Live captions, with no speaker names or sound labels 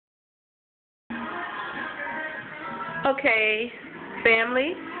Okay,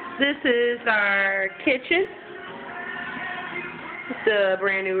 family, this is our kitchen. The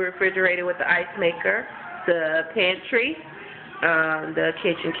brand new refrigerator with the ice maker, the pantry, the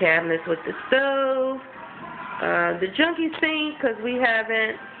kitchen cabinets with the stove, the junky sink because we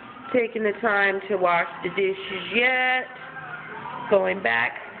haven't taken the time to wash the dishes yet. Going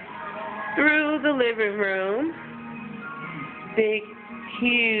back through the living room, big,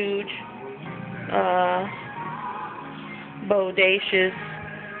 huge, bodacious,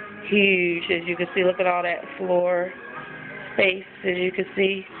 huge, as you can see. Look at all that floor space, as you can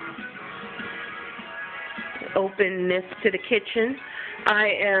see. Openness to the kitchen. I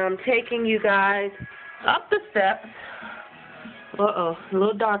am taking you guys up the steps. Uh-oh, a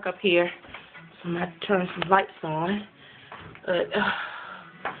little dark up here, so I'm going to have to turn some lights on.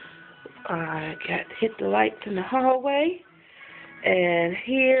 I got to hit the lights in the hallway. And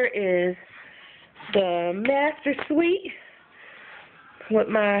here is the master suite with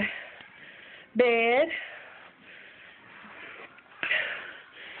my bed.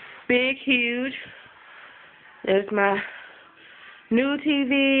 Big, huge. There's my new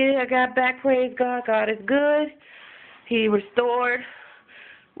TV I got back. Praise God. God is good. He restored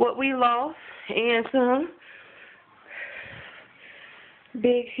what we lost and some.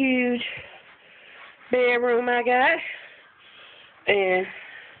 Big, huge bedroom I got. And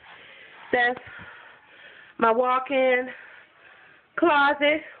that's my walk-in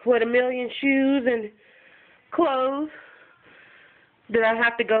closet with a million shoes and clothes that I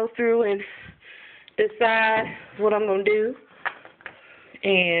have to go through and decide what I'm going to do.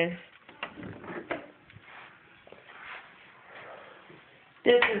 And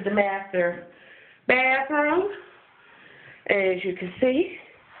this is the master bathroom. As you can see,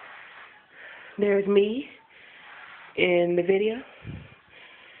 there's me in the video.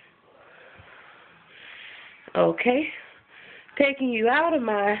 Okay, taking you out of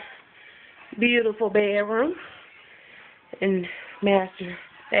my beautiful bedroom and master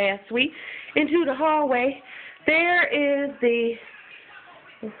bath suite into the hallway. There is the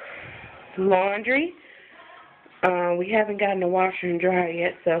laundry. We haven't gotten the washer and dryer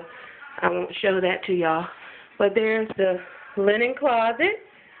yet, so I won't show that to y'all. But there's the linen closet.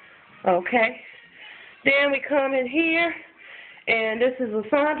 Okay. Then we come in here, and this is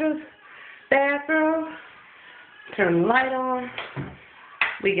Lissandra's bathroom. Turn the light on.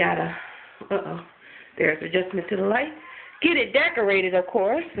 We got there's adjustment to the light. Get it decorated, of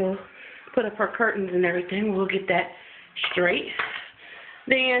course. So put up her curtains and everything. We'll get that straight.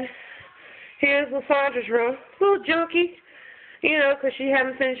 Then here's Lissandra's room. A little junky, you know, because she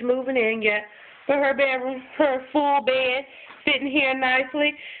hasn't finished moving in yet. But her bedroom, her full bed, fitting here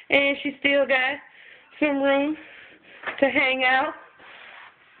nicely, and she still got some room to hang out.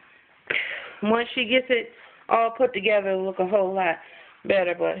 Once she gets it all put together, it'll look a whole lot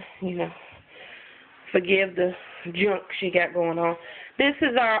better, but, you know, forgive the junk she got going on. This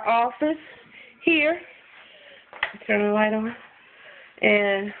is our office here. Turn the light on.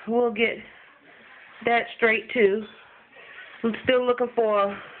 And we'll get that straight, too. I'm still looking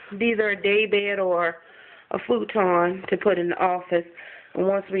for either a day bed or a futon to put in the office. And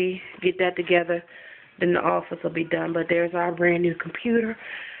once we get that together, then the office will be done. But there's our brand new computer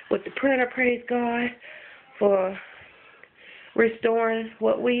with the printer, praise God, for restoring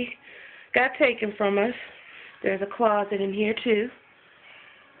what we got taken from us. There's a closet in here too.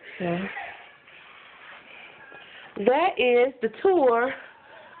 So that is the tour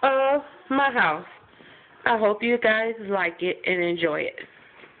of my house. I hope you guys like it and enjoy it.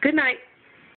 Good night.